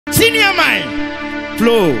Senior man,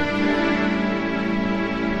 flow.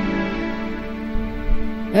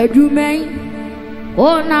 Edumei,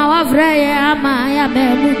 oh now I've my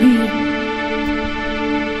memory.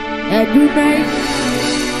 Edumei,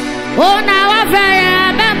 oh now I've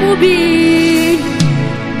memory.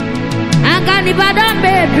 I can't even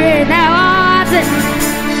baby now.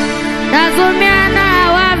 That's what me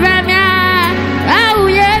now I've oh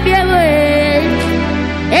yeah, baby.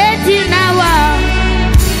 18 hours.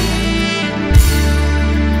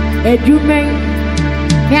 Edumei.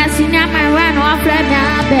 Yes, in my run off from my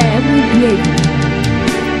baby.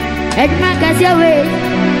 Edma gets away.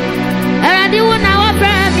 And I do now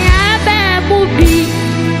from my baby.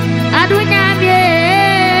 I do not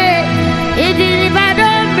it is bad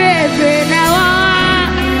on baby now.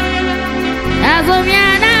 As of me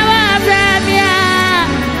now, from ya.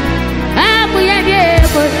 I'm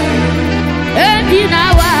able. 18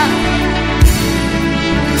 hours.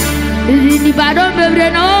 It is bad on baby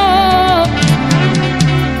no.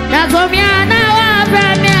 That's what me now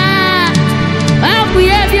from ya. I'm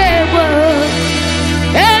able.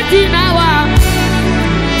 18 hours.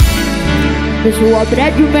 This was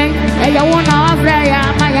bread you make, and you want to fly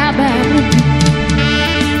my baby.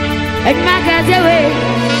 And my gas away.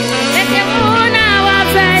 Let you now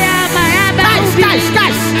fly my baby.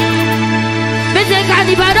 Guys. Mr.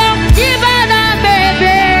 Canibado,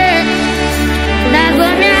 baby. That's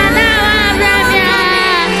what me now from ya.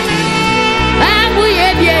 I'm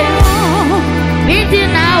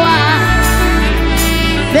meeting hour.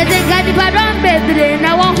 Better get the pardon, better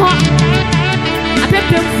now. I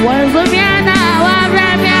prepare for me now.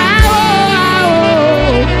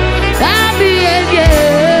 I'll be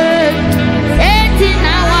again.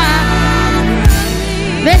 18 hours.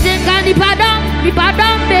 Better get the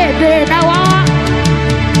pardon, better now.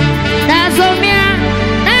 That's what me now.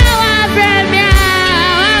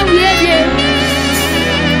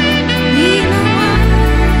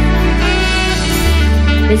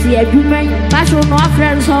 See a human, pass on our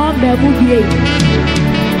friends on the movie.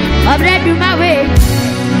 I've read you my way.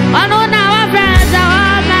 I know now our friends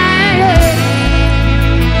are my way.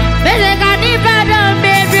 But I can't even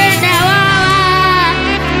baby now.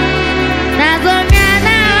 That's on me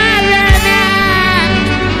now.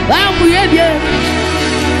 I'm with you.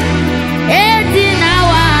 18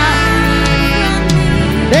 hours.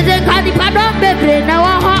 But I can't even baby now.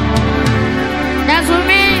 That's for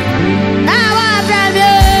me. Now I'm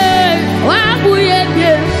ready.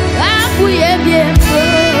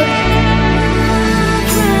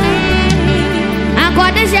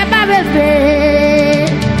 Encore des pas bébé.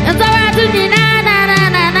 On va tout dire na.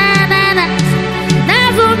 Na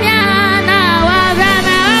zoumia na wa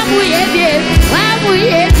na mouye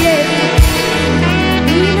bien.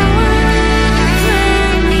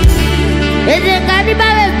 Et je garde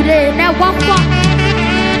pas bébé na wa.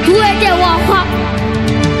 Tu es de wa.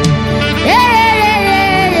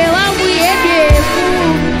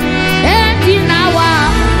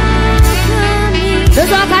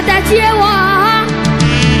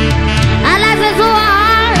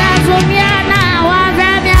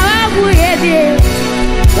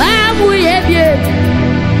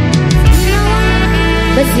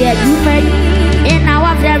 See you may in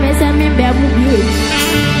our family send me baby.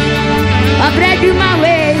 I bread you my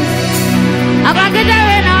way. I got it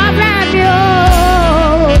in our family.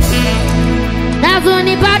 That's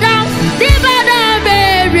only pardon,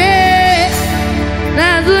 baby.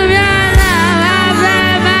 That's only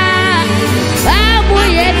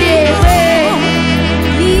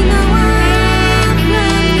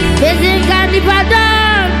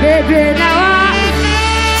baby now.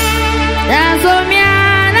 That's all me.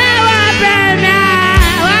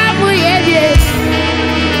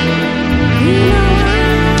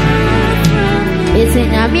 It's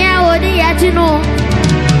in a mere Odehyieba'S.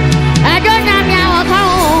 I don't know me how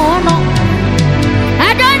no.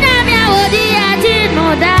 I don't know me how Odehyieba'S no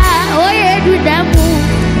that. Oh, yeah, do that move.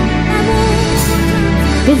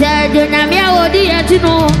 Because I don't know me how Odehyieba'S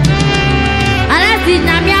no. I like it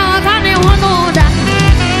now me how can I know that.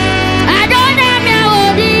 I don't know me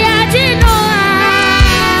how Odehyieba'S no.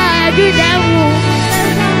 I do that move.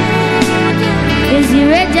 Is you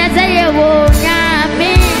just say you won't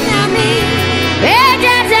me?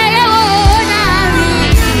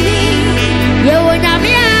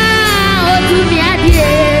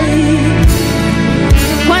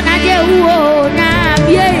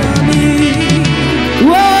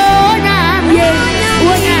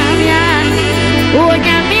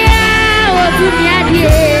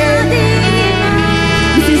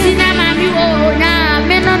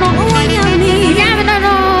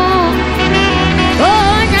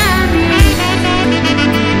 Oh,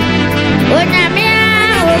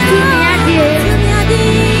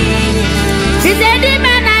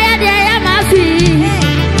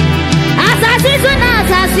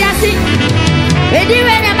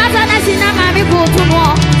 when your Masana Sinama to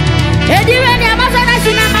more. Eddie when your Masana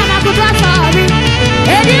Sinama to sorry.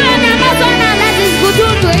 Eddie when your Masana that is good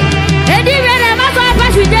to it. Eddie when your Masana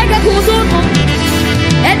should take a Kuzuno.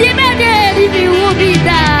 Eddie Eddie will be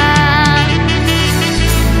there.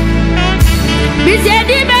 Miss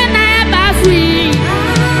Eddie when I am free.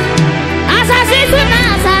 As I say to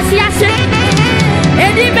us, as I say,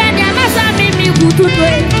 Eddie when your Masana me good to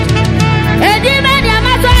it. Eddie when your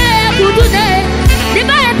Masana good to it. The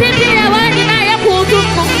man thinking I want to buy a cool to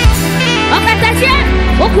know. Okatasha,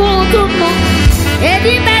 cool to know.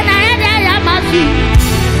 Eddie when I am a free.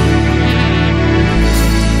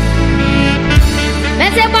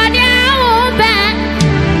 Let's say, Bonnie, I won't back.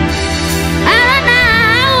 I don't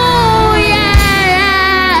know,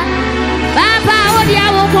 yeah. Papa, what do you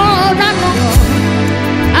want to know?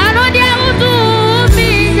 I know they will do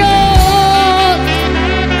me, no.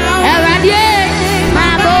 Eradie,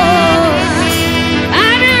 my boy. I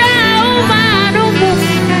know, man, no more.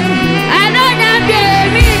 I don't have the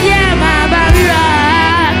media, my barrier.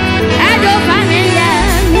 I don't find it,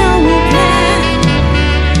 no.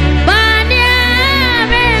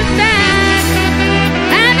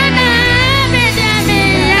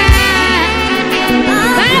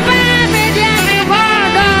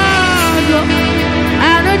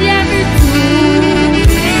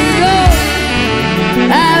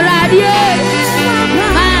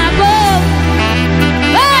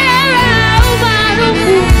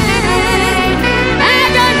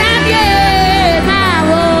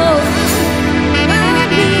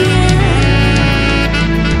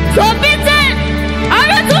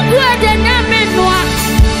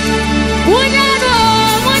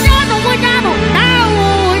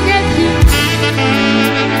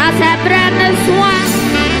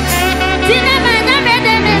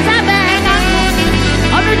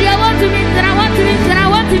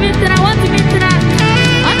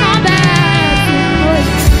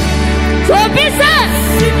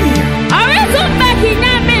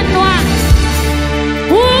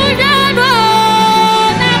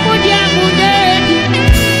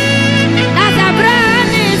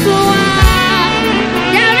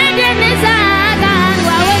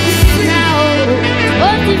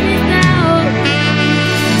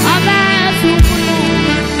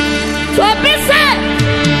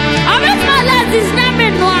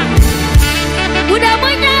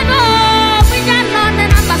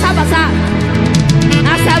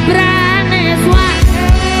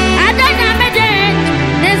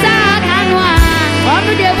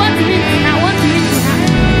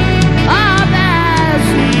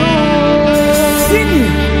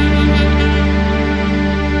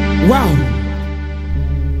 Wow.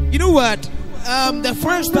 You know what? The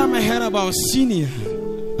first time I heard about Senior,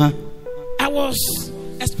 I was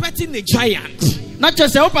expecting a giant. Not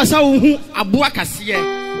just a opasa who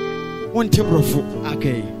abuakasie. One tebrofu.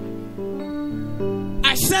 Okay.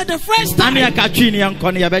 I said the first time I'm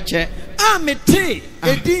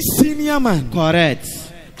a senior man. Correct.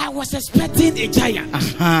 I was expecting a giant.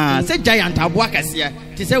 Say giant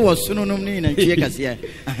abuakasie. To say was sununum in a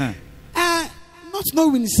not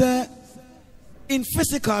knowing, sir, in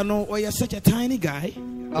physical, no, or you're such a tiny guy.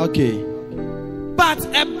 Okay. But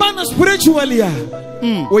a banner spiritually,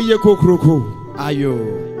 where you go, Kroko.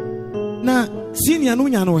 Ayo. Na, senior, no,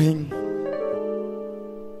 you know him.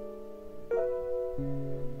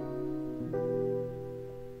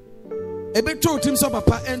 A bit told him so,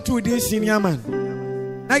 Papa, and to this senior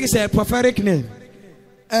man. Like I said, prophetic name.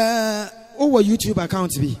 Over YouTube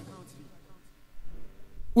account be.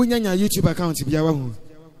 When your YouTube account be our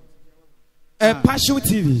Partial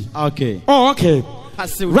TV. Okay. Oh, okay.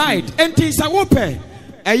 Passive right. TV. And it's a whoopee.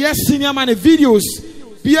 A yes senior man videos.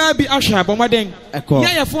 Be Asha, Bomadeng.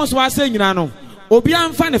 Yeah, your phones were saying, you know. Obi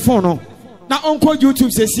am fan the phone. Now, Uncle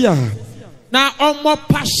YouTube says here. Now, on more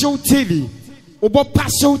Partial TV. Obo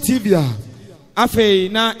Partial TV. Afe,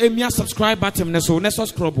 na Emia subscribe button. Neso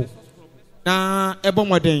scrubble. Na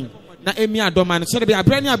Ebomadeng. Na Emia Doman, so be a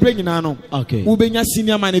brand new bringing ano. Okay. Ubenya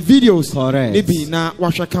senior man videos. Correct. Maybe na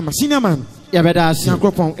washa kama senior man. Yeah, but that's na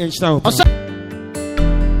kropon ensta.